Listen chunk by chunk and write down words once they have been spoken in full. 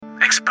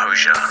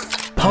Exposure.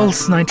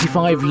 Pulse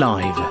 95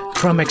 live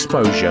from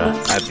Exposure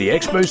at the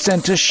Expo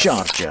Center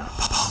Sharjah.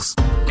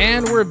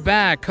 And we're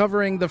back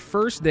covering the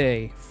first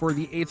day for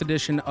the 8th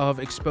edition of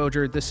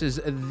Exposure. This is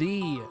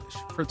the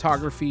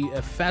photography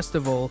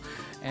festival,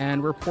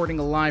 and we're reporting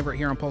live right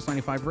here on Pulse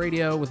 95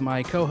 Radio with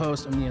my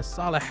co-host Amnia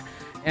Saleh.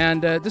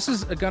 And this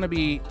is going to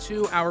be a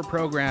 2-hour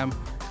program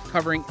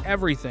covering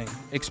everything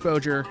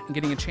Exposure and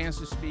getting a chance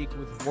to speak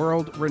with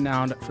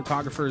world-renowned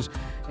photographers.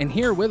 And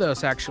here with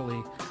us,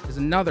 actually, is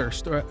another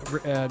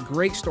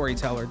great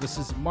storyteller. This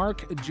is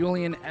Mark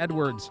Julian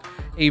Edwards,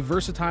 a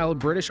versatile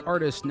British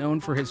artist known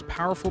for his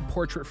powerful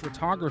portrait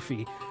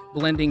photography,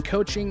 blending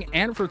coaching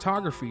and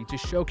photography to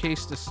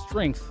showcase the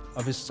strength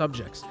of his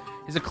subjects.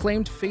 His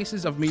acclaimed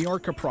Faces of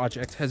Mallorca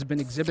project has been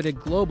exhibited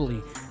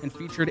globally and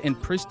featured in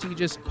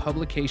prestigious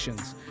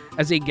publications.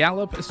 As a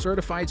Gallup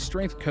certified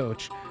strength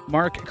coach,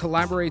 Mark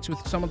collaborates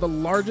with some of the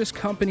largest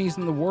companies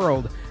in the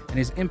world, and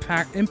his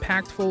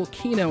impactful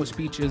keynote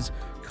speeches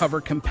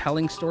cover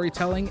compelling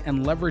storytelling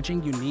and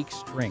leveraging unique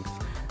strength.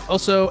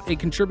 Also a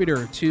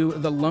contributor to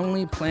the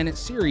Lonely Planet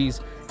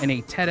series and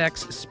a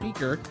TEDx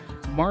speaker,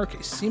 Mark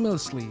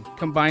seamlessly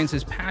combines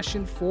his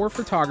passion for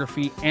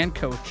photography and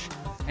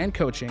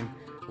coaching.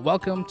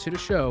 Welcome to the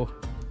show,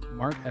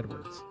 Mark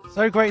Edwards.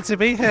 So great to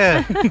be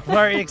here.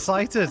 Very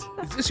excited.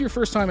 Is this your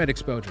first time at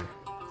Exposure?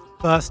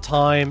 First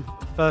time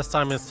in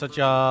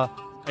Sharjah.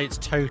 It's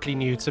totally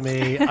new to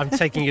me. I'm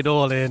taking it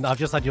all in. I've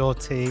just had your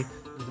tea.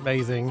 It's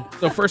amazing.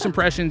 So first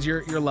impressions,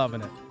 you're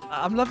loving it.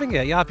 I'm loving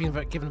it. Yeah, I've been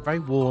given a very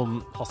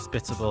warm,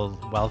 hospitable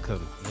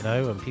welcome,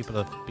 and people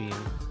have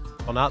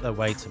gone out their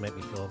way to make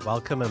me feel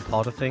welcome and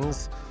part of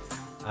things.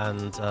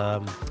 And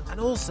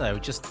also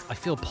just I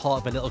feel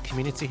part of a little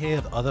community here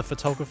of other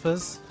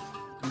photographers.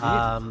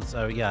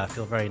 So yeah, I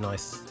feel very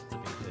nice to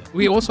be here.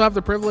 We also have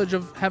the privilege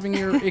of having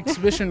your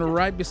exhibition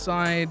right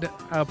beside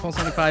Pulse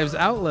 95's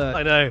outlet.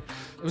 I know.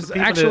 It was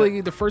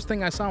actually the first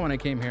thing I saw when I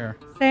came here.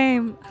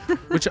 Same.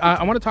 Which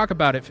I want to talk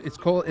about.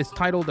 It's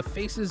titled The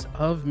Faces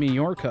of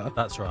Mallorca.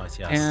 That's right,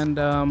 yes. And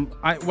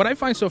what I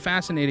find so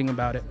fascinating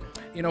about it,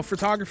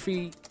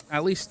 photography,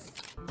 at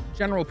least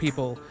general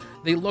people,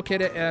 they look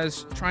at it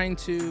as trying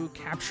to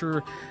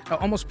capture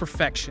almost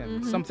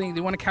perfection, something they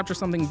want to capture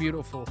something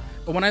beautiful.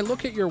 But when I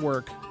look at your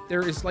work,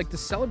 there is like the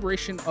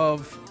celebration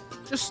of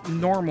just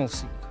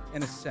normalcy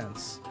in a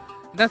sense.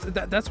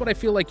 That's what I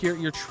feel like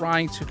you're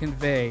trying to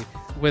convey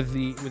with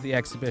the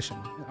exhibition.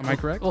 Am I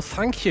correct? Well,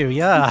 thank you.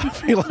 Yeah, I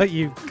feel like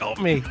you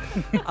got me.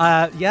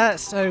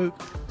 So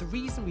the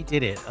reason we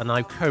did it, and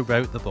I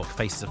co-wrote the book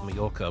Faces of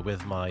Mallorca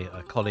with my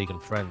colleague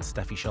and friend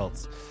Steffi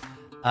Schultz.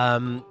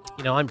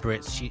 I'm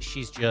British,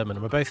 she's German,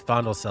 and we both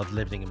found ourselves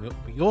living in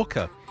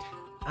Mallorca.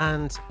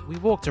 And we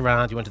walked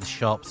around, we went to the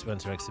shops, we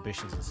went to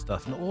exhibitions and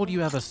stuff, and all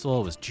you ever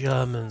saw was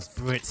Germans,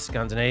 Brits,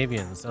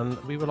 Scandinavians. And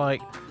we were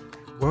like,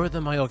 where are the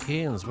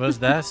Mallorquins? Where's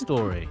their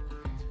story?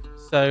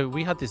 So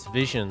we had this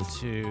vision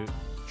to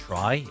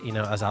try,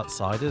 as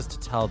outsiders, to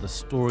tell the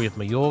story of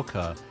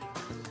Mallorca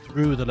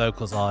through the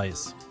locals'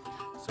 eyes.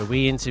 So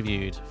we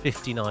interviewed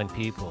 59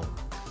 people,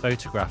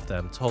 photographed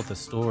them, told the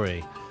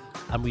story.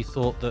 And we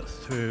thought that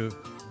through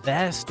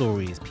their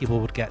stories, people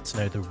would get to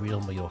know the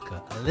real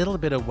Mallorca, a little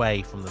bit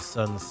away from the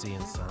sun, sea,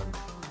 and sand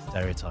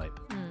stereotype.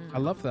 I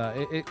love that.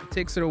 It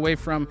takes it away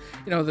from,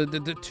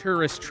 the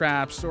tourist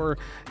traps or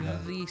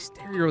the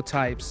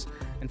stereotypes,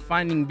 and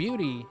finding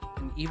beauty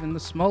in even the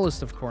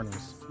smallest of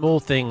corners. Small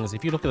things.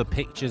 If you look at the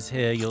pictures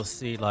here, you'll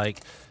see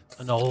like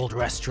an old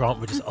restaurant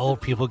where just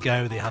old people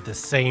go. They have the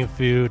same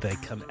food. They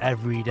come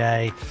every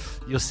day.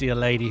 You'll see a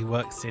lady who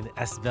works in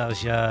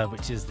Esvelja,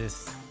 which is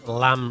this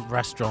lamb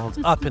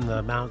restaurant up in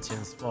the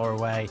mountains far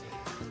away.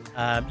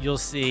 You'll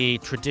see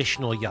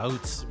traditional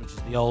yachts, which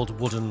is the old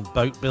wooden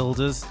boat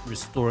builders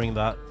restoring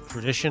that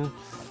tradition.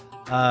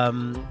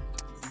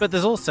 But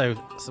there's also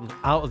some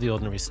out of the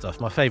ordinary stuff.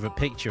 My favorite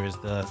picture is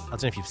I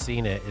don't know if you've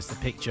seen it, is the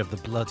picture of the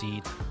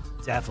bloodied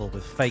devil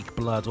with fake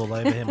blood all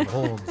over him and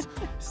horns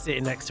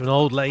sitting next to an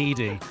old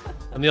lady,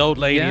 and the old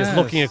lady is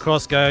looking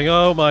across going,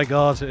 oh my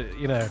god,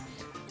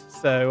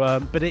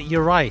 So, but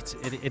you're right.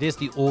 It is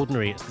the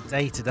ordinary. It's the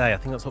day-to-day. I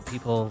think that's what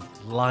people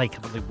like,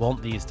 what they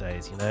want these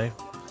days,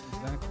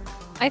 Exactly.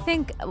 I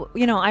think,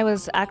 I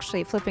was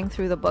actually flipping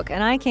through the book,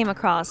 and I came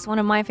across one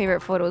of my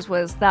favorite photos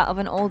was that of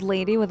an old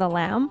lady with a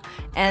lamb.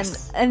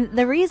 And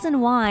the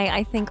reason why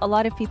I think a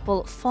lot of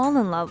people fall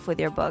in love with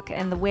your book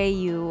and the way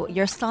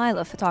your style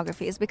of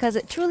photography is because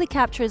it truly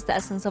captures the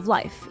essence of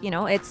life.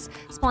 It's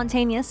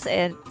spontaneous.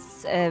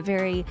 It's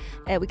very,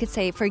 we could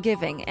say,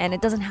 forgiving, and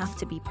it doesn't have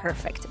to be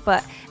perfect.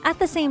 But at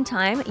the same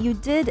time, you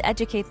did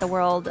educate the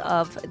world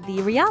of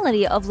the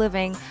reality of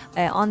living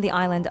on the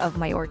island of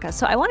Mallorca.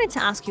 So I wanted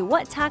to ask you,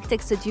 what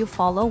tactics did you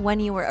follow when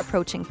you were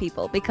approaching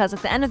people? Because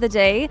at the end of the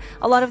day,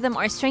 a lot of them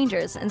are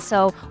strangers. And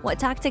so what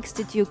tactics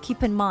did you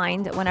keep in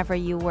mind whenever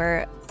you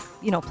were,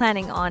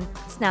 planning on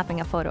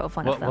snapping a photo of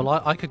one of them?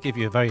 Well, I could give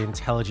you a very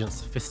intelligent,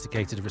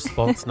 sophisticated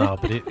response now,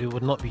 but it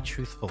would not be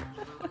truthful.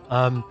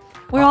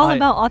 We're all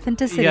about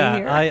authenticity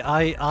here.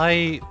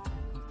 I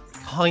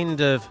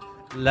kind of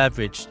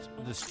leveraged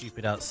the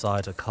stupid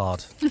outsider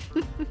card.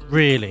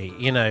 Really,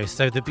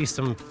 so there'd be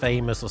some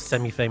famous or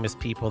semi-famous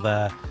people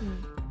there,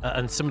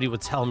 and somebody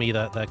would tell me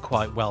that they're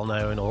quite well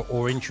known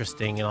or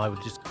interesting, and I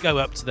would just go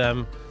up to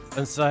them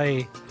and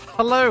say,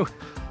 "Hello,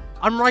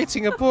 I'm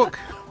writing a book.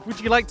 Would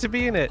you like to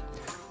be in it?"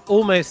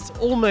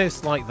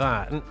 Almost like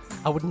that. And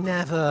I would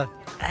never,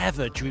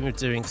 ever dream of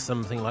doing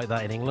something like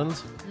that in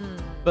England.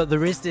 But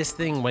there is this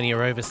thing when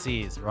you're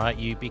overseas, right?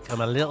 You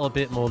become a little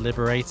bit more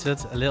liberated,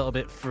 a little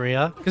bit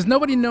freer. Because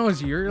nobody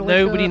knows you. You're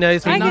Nobody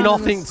knows me. anonymous-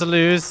 Nothing to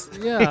lose.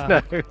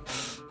 Yeah.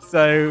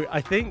 So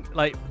I think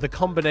like the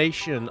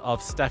combination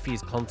of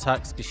Steffi's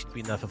contacts, because she'd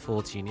been there for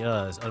 14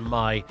 years, and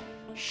my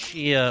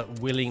sheer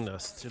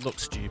willingness to look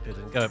stupid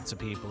and go up to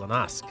people and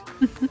ask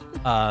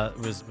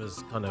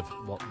was kind of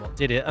what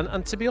did it.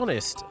 And to be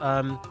honest,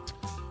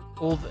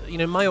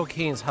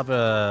 Mallorquins have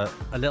a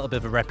little bit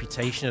of a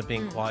reputation of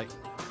being quite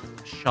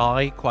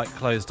shy, quite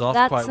closed off,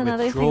 That's quite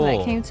another withdrawn. thing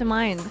that came to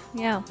mind.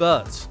 Yeah.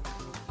 But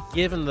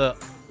given that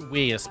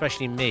we,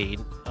 especially me,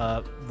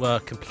 were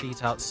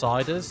complete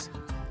outsiders,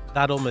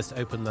 that almost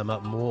opened them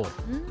up more.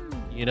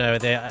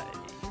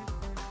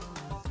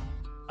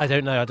 I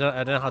don't know. I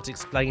don't know how to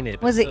explain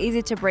it. Was it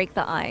easy to break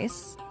the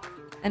ice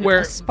and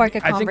Where spark a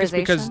I think it's conversation?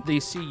 because they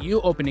see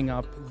you opening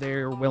up,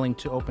 they're willing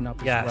to open up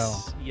as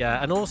well.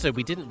 Yeah, and also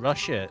we didn't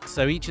rush it.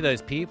 So each of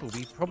those people,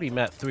 we probably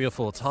met 3 or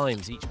 4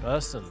 times each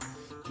person.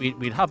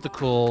 We'd have the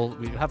call,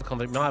 we'd have a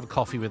conversation, we'd have a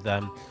coffee with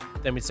them.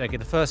 Then we'd say, okay,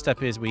 the first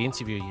step is we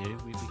interview you.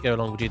 We go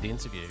along, we do the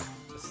interview.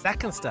 The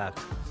second step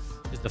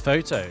is the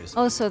photos.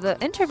 Oh, so the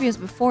interview is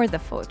before the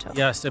photo.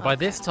 Yeah, so by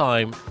this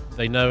time,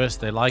 they know us,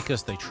 they like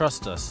us, they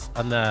trust us,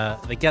 and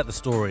they get the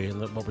story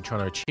and what we're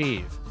trying to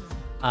achieve.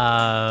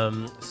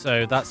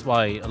 So that's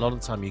why a lot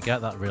of the time you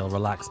get that real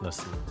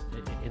relaxedness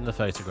in the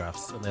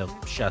photographs, and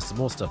they'll share some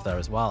more stuff there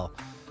as well.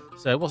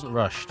 So it wasn't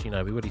rushed, we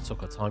really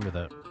took our time with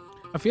it.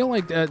 I feel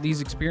like these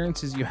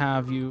experiences you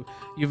have,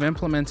 you've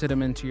implemented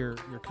them into your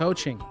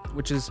coaching,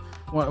 which is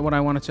what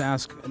I wanted to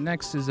ask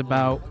next is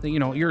about,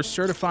 you're a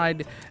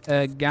certified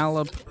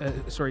Gallup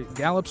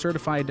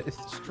certified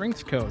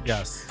strength coach.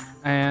 Yes.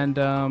 And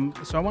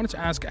so I wanted to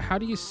ask, how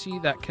do you see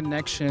that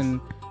connection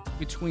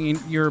between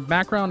your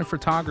background in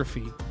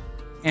photography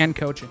and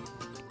coaching?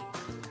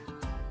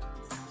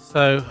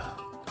 So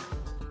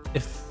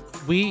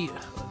if we...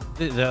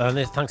 And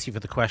thanks you for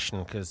the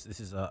question, because this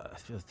is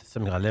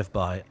something I live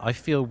by. I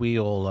feel we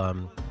all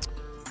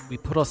we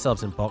put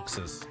ourselves in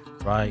boxes,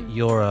 right?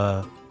 You're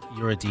a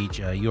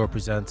DJ, you're a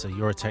presenter,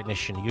 you're a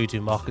technician, you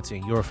do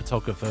marketing, you're a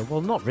photographer.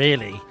 Well, not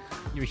really.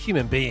 You're a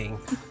human being,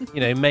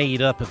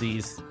 made up of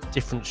these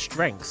different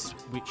strengths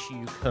which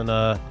you can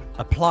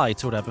apply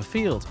to whatever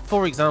field.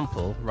 For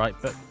example, right?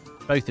 But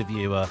both of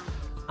you are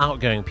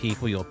outgoing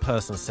people. You're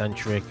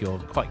person-centric. You're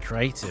quite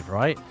creative,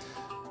 right?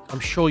 I'm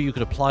sure you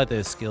could apply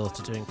those skills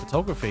to doing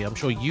photography. I'm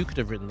sure you could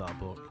have written that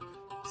book.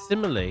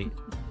 Similarly,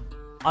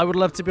 I would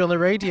love to be on the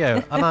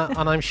radio,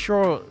 and I'm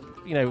sure,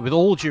 with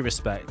all due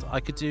respect, I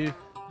could do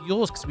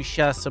yours because we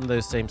share some of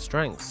those same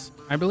strengths.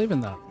 I believe in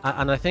that.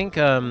 And I think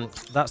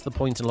that's the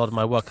point in a lot of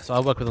my work. So I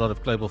work with a lot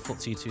of global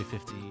FTSE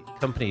 250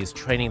 companies,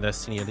 training their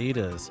senior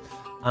leaders.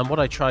 And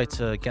what I try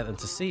to get them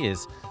to see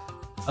is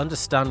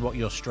understand what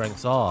your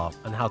strengths are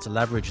and how to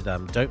leverage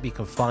them. Don't be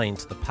confined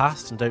to the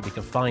past, and don't be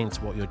confined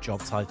to what your job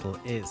title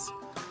is.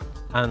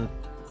 And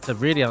to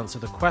really answer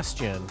the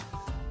question,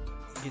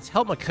 it's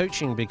helped my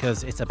coaching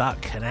because it's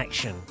about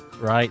connection,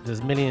 right?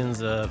 There's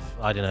millions of,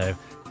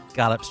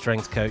 Gallup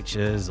strength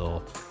coaches,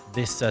 or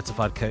this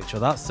certified coach or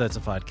that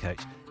certified coach.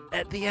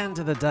 At the end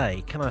of the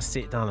day, can I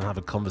sit down and have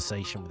a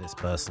conversation with this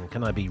person?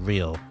 Can I be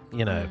real,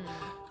 and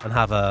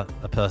have a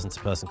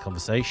person-to-person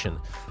conversation?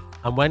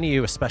 And when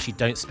you especially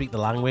don't speak the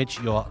language,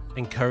 you're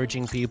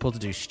encouraging people to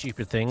do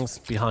stupid things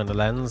behind the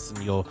lens,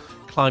 and you're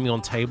climbing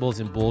on tables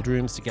in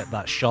boardrooms to get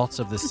that shot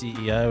of the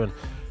CEO. And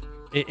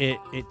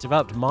it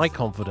developed my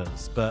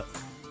confidence, but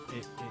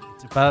it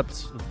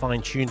developed and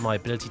fine-tuned my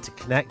ability to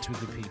connect with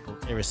the people,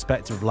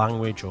 irrespective of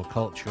language or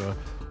culture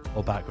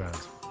or background.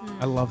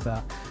 I love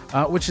that,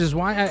 which is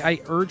why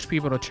I urge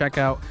people to check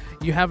out.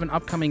 You have an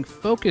upcoming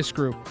focus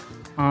group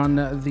on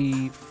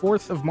the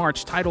 4th of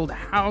March titled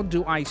 "How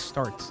Do I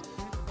Start?"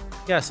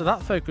 Yeah, so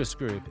that focus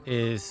group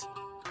is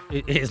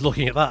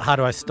looking at that. How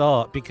do I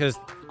start? Because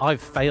I've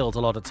failed a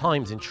lot of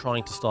times in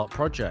trying to start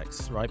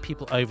projects, right?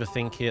 People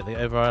overthink it, they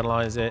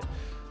overanalyze it.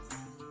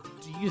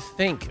 Do you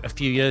think a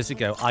few years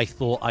ago I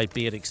thought I'd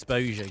be at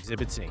Exposure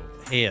exhibiting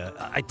here?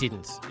 I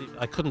didn't.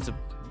 I couldn't have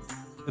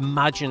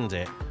imagined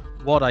it.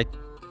 What I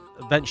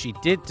eventually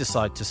did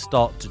decide to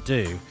start to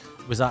do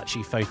was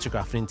actually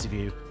photograph and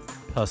interview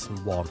person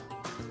 1.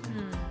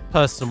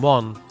 Person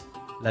 1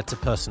 led to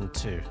person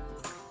 2.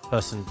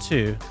 Person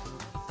 2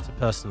 to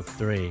person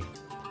 3.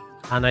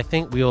 And I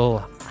think we all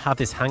have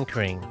this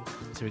hankering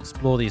to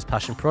explore these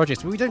passion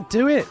projects, but we don't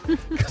do it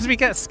because we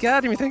get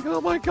scared and we think,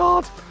 oh my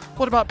God,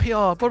 what about PR?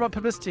 What about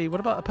publicity? What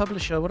about a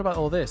publisher? What about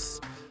all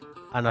this?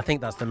 And I think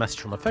that's the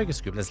message from a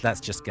focus group. Let's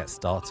just get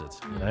started,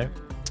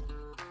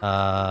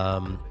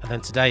 And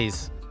then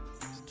today's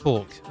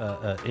talk,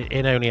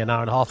 in only an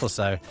hour and a half or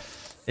so,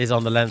 is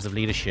on the lens of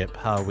leadership,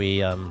 how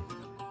we,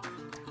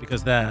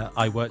 because there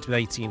I worked with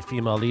 18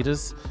 female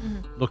leaders,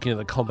 looking at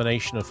the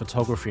combination of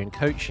photography and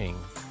coaching,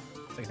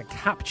 so to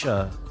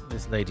capture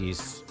this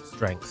lady's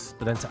strengths,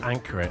 but then to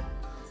anchor it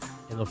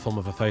in the form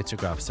of a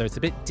photograph. So it's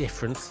a bit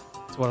different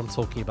to what I'm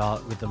talking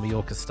about with the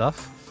Mallorca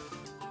stuff,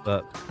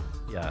 but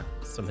yeah,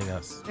 something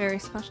else. Very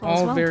special All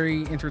as well.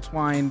 very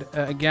intertwined.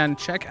 Again,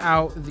 check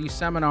out the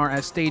seminar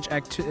at Stage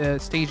X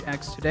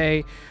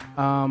today,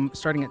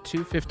 starting at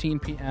 2:15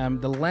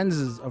 p.m. The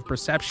lenses of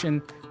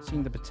perception,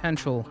 seeing the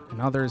potential in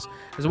others,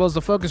 as well as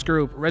the focus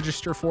group.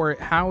 Register for it.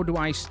 How do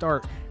I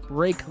start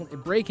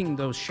breaking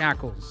those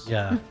shackles?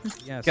 Yeah.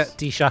 Yes. Get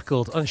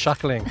deshackled,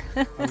 unshackling.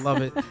 I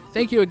love it.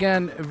 Thank you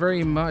again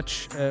very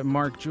much,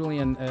 Mark,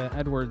 Julian,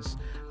 Edwards,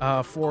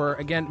 for,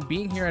 again,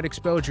 being here at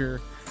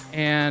Exposure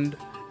and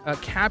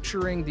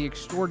capturing the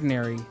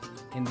extraordinary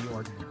in the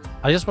ordinary.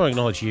 I just want to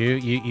acknowledge you.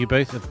 You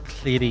both have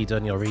clearly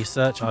done your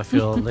research. I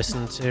feel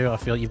listened to. I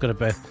feel you've got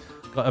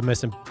a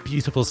most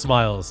beautiful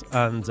smiles,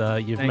 and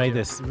you've Thank made you.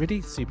 this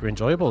really super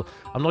enjoyable.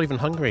 I'm not even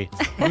hungry.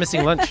 I'm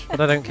missing lunch,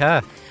 but I don't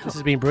care. This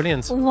has been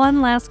brilliant.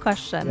 One last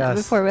question Yes.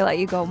 before we let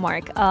you go,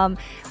 Mark.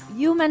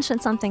 You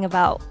mentioned something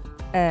about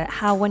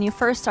how when you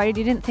first started,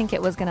 you didn't think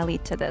it was going to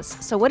lead to this.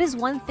 So what is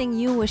one thing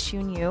you wish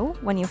you knew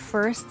when you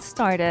first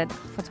started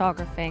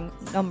photographing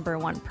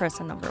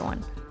person number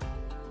one?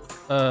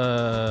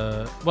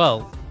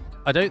 Well,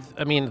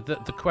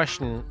 the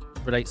question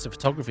relates to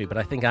photography, but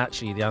I think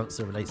actually the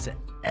answer relates to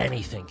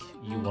anything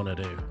you want to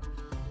do.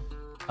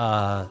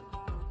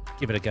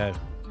 Give it a go.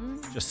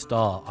 Just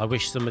start. I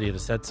wish somebody had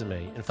said to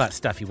me, in fact,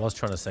 Steffi was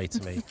trying to say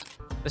to me,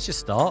 let's just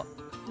start.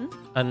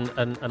 And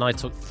I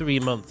took 3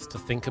 months to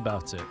think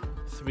about it,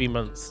 3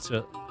 months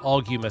to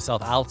argue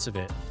myself out of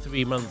it,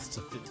 3 months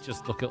to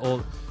just look at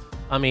all.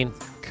 I mean,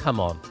 come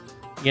on,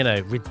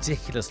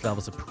 ridiculous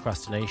levels of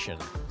procrastination.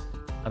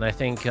 And I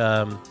think,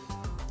 I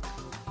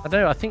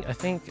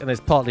think, and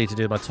it's partly to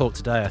do with my talk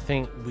today, I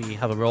think we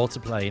have a role to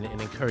play in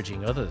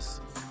encouraging others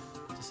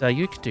to say,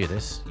 you can do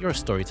this. You're a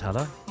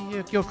storyteller.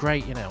 You're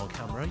great, on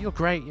camera. You're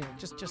great.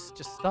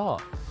 Just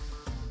start.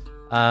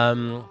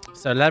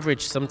 So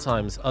leverage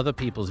sometimes other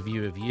people's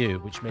view of you,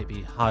 which may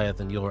be higher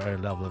than your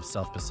own level of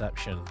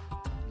self-perception.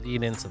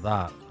 Lean into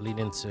that. Lean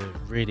into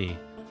really,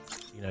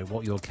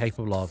 what you're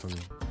capable of, and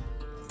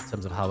in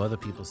terms of how other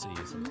people see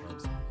you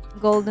sometimes.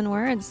 Golden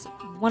words.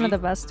 One of the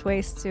best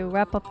ways to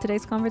wrap up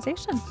today's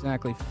conversation.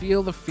 Exactly.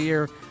 Feel the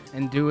fear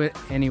and do it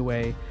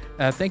anyway.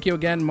 Thank you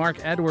again, Mark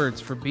Edwards,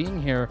 for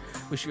being here.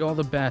 Wish you all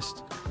the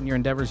best in your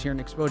endeavors here in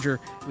Exposure.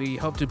 We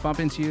hope to bump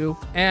into you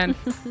and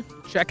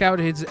check out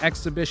his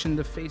exhibition,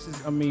 The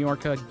Faces of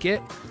Mallorca.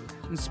 Get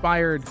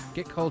inspired,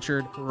 get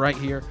cultured right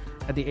here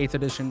at the 8th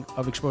edition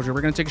of Exposure.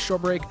 We're going to take a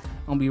short break.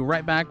 I'll be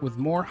right back with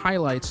more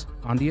highlights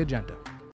on the agenda.